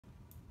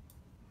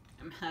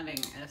I'm having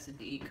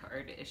SD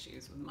card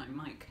issues with my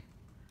mic.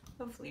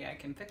 Hopefully I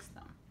can fix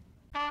them.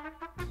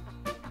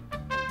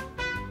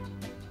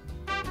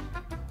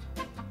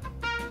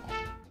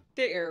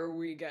 There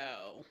we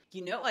go.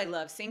 You know I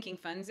love sinking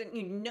funds, and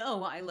you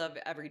know I love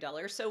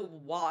EveryDollar, so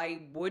why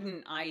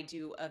wouldn't I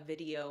do a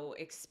video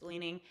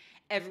explaining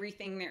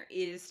everything there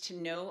is to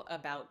know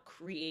about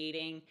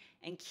creating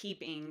and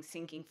keeping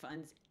sinking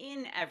funds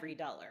in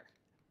EveryDollar?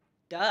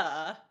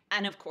 Duh.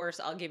 And of course,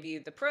 I'll give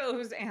you the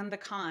pros and the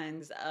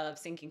cons of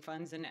sinking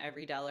funds in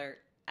EveryDollar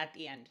at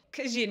the end.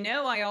 Because you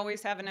know I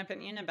always have an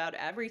opinion about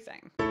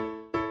everything.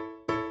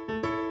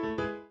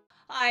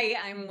 Hi,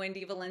 I'm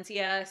Wendy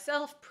Valencia,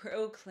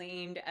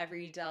 self-proclaimed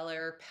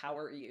EveryDollar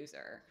power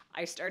user.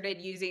 I started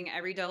using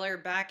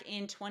EveryDollar back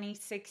in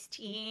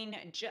 2016,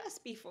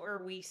 just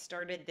before we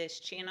started this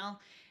channel,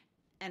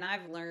 and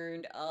I've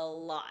learned a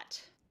lot.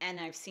 And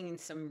I've seen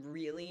some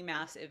really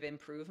massive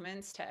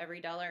improvements to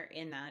EveryDollar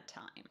in that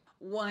time.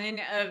 One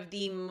of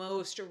the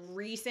most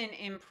recent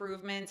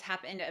improvements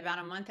happened about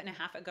a month and a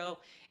half ago,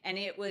 and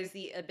it was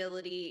the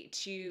ability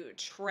to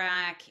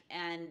track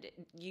and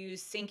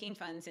use sinking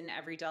funds in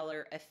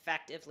EveryDollar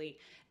effectively.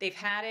 They've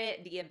had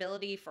the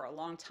ability for a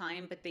long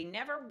time, but they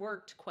never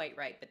worked quite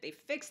right, but they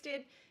fixed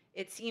it.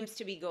 It seems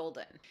to be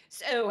golden.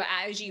 So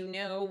as you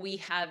know, we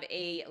have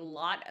a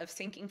lot of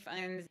sinking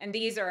funds, and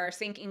these are our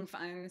sinking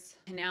funds.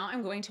 And now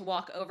I'm going to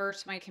walk over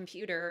to my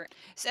computer.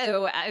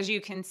 So as you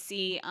can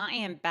see, I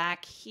am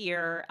back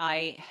here.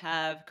 I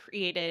have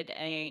created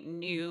a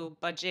new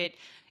budget.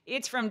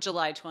 It's from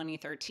July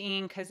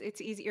 2013 because it's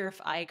easier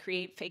if I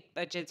create fake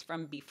budgets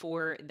from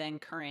before than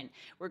current.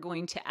 We're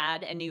going to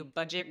add a new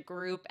budget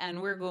group,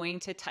 and we're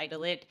going to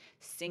title it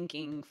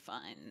Sinking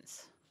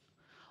Funds.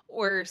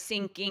 Or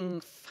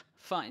sinking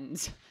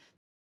funds.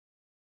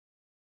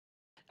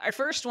 Our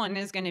first one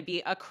is going to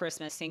be a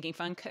Christmas sinking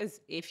fund,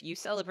 because if you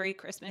celebrate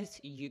Christmas,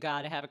 you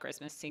got to have a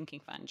Christmas sinking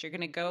fund. You're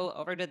going to go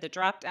over to the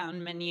drop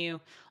down menu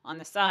on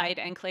the side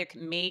and click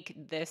Make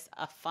This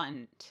a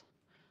Fund.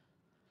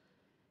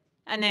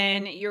 And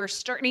then your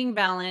starting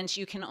balance,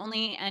 you can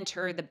only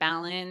enter the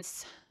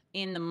balance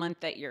in the month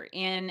that you're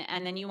in,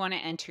 and then you want to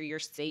enter your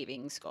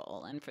savings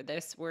goal. And for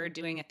this, we're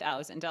doing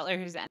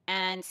 $1,000.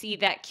 And see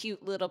that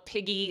cute little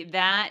piggy?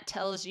 That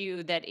tells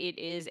you that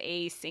it is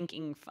a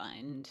sinking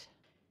fund.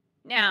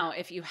 Now,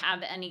 if you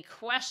have any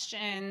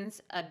questions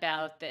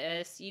about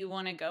this, you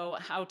want to go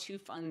how to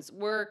funds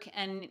work,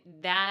 and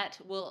that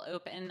will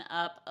open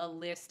up a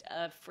list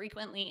of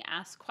frequently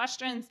asked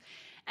questions,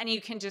 and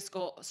you can just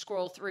go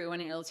scroll through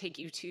and it'll take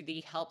you to the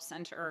help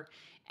center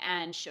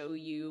and show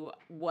you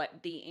what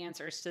the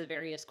answers to the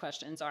various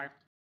questions are.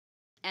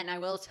 And I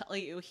will tell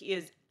you, he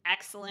is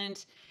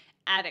excellent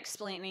at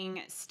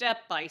explaining step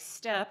by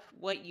step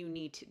what you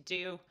need to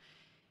do.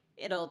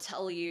 It'll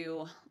tell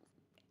you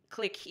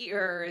click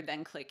here,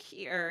 then click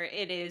here.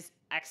 It is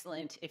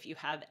excellent if you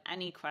have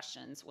any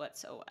questions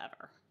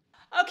whatsoever.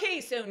 Okay,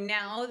 so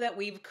now that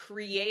we've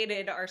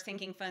created our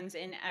sinking funds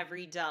in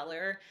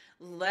EveryDollar,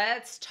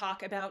 let's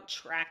talk about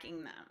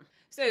tracking them.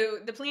 So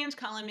the planned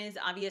column is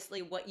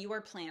obviously what you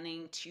are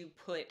planning to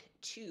put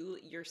to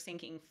your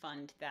sinking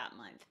fund that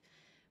month.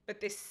 But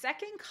this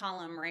second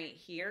column right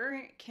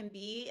here can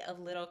be a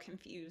little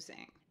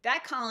confusing.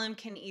 That column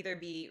can either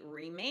be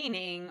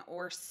remaining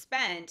or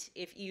spent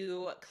if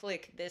you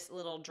click this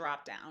little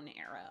drop down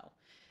arrow.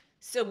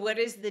 So what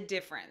is the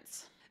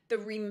difference? The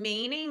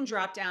remaining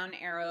drop down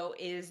arrow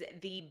is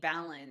the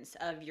balance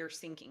of your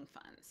sinking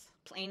funds.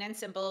 Plain and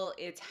simple,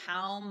 it's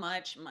how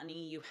much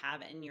money you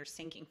have in your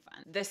sinking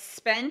fund. The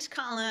spent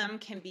column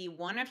can be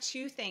one of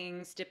two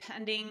things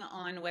depending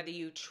on whether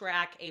you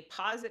track a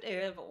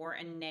positive or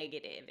a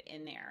negative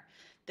in there.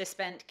 The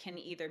spent can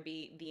either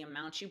be the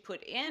amount you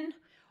put in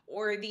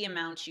or the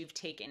amount you've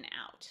taken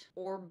out,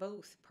 or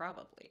both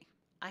probably.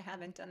 I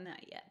haven't done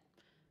that yet,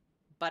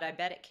 but I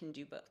bet it can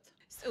do both.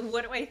 So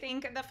what do I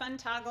think of the fund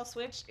toggle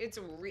switch? It's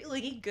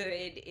really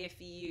good if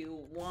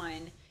you,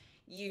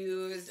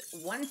 use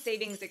one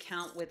savings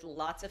account with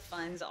lots of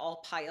funds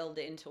all piled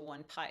into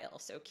one pile,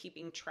 so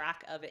keeping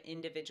track of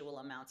individual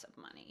amounts of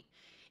money.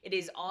 It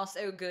is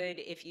also good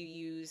if you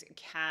use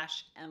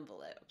cash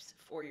envelopes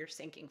for your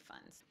sinking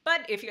funds.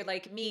 But if you're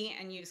like me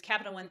and use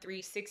Capital One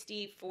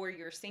 360 for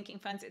your sinking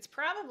funds, it's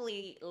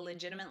probably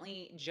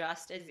legitimately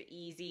just as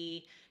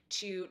easy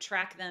to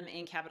track them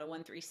in Capital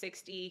One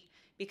 360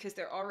 because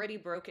they're already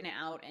broken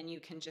out and you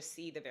can just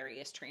see the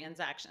various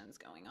transactions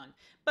going on.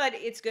 But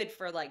it's good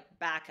for like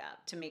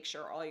backup to make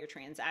sure all your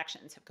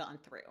transactions have gone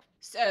through.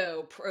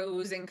 So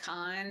pros and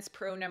cons.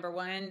 Pro number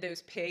one,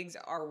 those pigs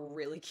are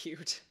really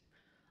cute.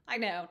 I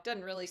know,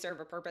 doesn't really serve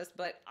a purpose,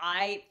 but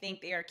I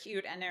think they are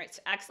cute, and it's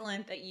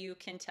excellent that you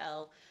can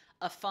tell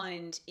a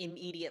fund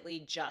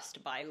immediately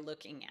just by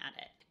looking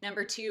at it.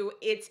 Number two,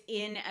 it's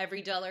in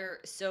EveryDollar,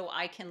 so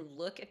I can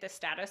look at the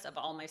status of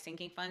all my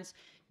sinking funds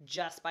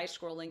just by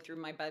scrolling through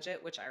my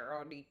budget, which I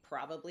already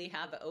probably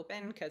have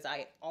open because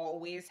I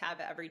always have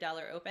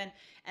EveryDollar open,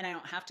 and I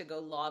don't have to go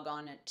log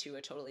on to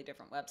a totally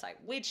different website,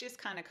 which is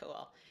kind of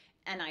cool.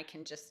 and I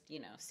can just,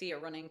 see a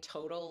running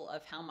total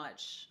of how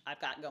much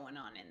I've got going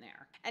on in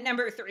there. And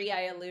number 3,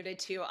 I alluded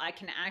to, I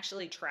can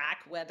actually track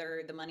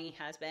whether the money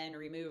has been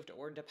removed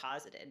or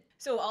deposited.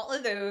 So all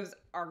of those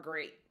are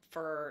great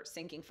for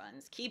sinking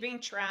funds. Keeping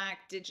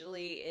track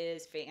digitally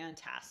is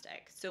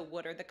fantastic. So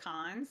what are the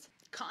cons?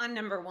 Con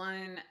number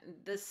 1,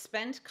 the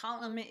spent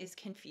column is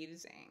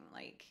confusing.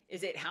 Like,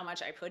 is it how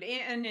much I put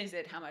in? Is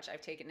it how much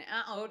I've taken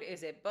out?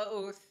 Is it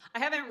both? I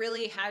haven't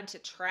really had to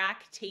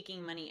track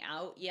taking money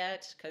out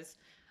yet because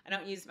I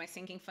don't use my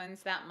sinking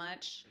funds that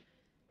much.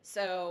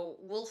 So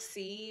we'll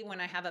see when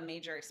I have a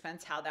major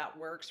expense how that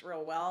works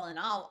real well, and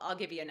I'll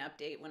give you an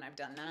update when I've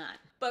done that.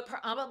 But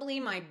probably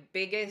my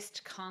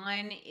biggest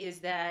con is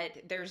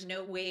that there's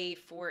no way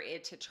for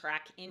it to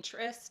track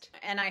interest,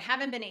 and I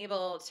haven't been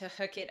able to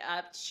hook it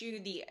up to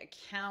the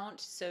account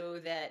so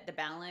that the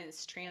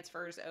balance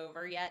transfers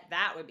over yet.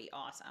 That would be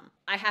awesome.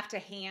 I have to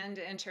hand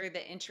enter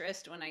the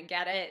interest when I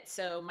get it,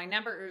 so my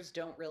numbers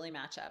don't really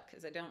match up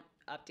because I don't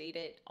update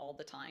it all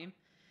the time,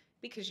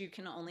 because you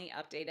can only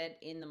update it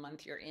in the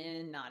month you're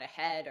in, not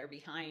ahead or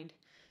behind.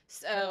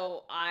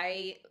 So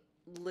I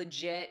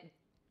legit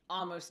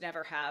almost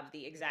never have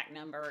the exact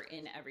number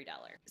in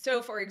EveryDollar.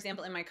 So for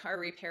example, in my car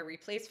repair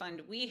replace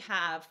fund, we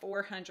have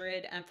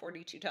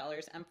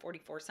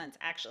 $442.44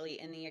 actually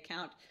in the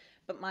account,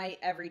 but my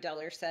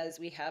EveryDollar says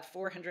we have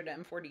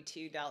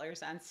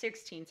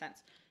 $442.16.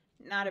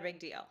 Not a big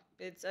deal.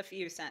 It's a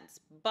few cents,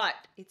 but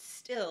it's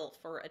still,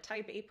 for a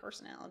type A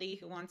personality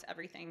who wants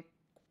everything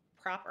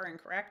proper and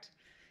correct,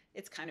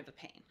 it's kind of a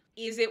pain.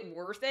 Is it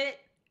worth it?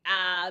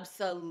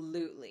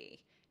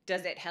 Absolutely.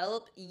 Does it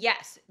help?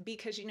 Yes,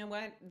 because you know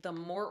what? The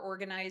more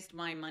organized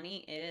my money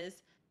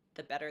is,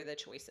 the better the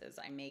choices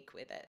I make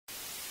with it.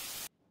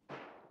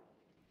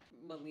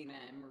 Melina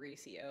and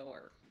Mauricio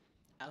are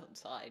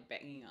outside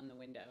banging on the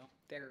window.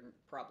 They're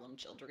problem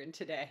children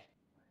today.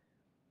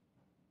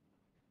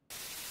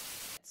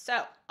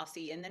 So I'll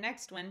see you in the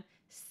next one.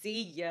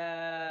 See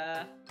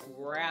ya.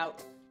 We're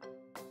out.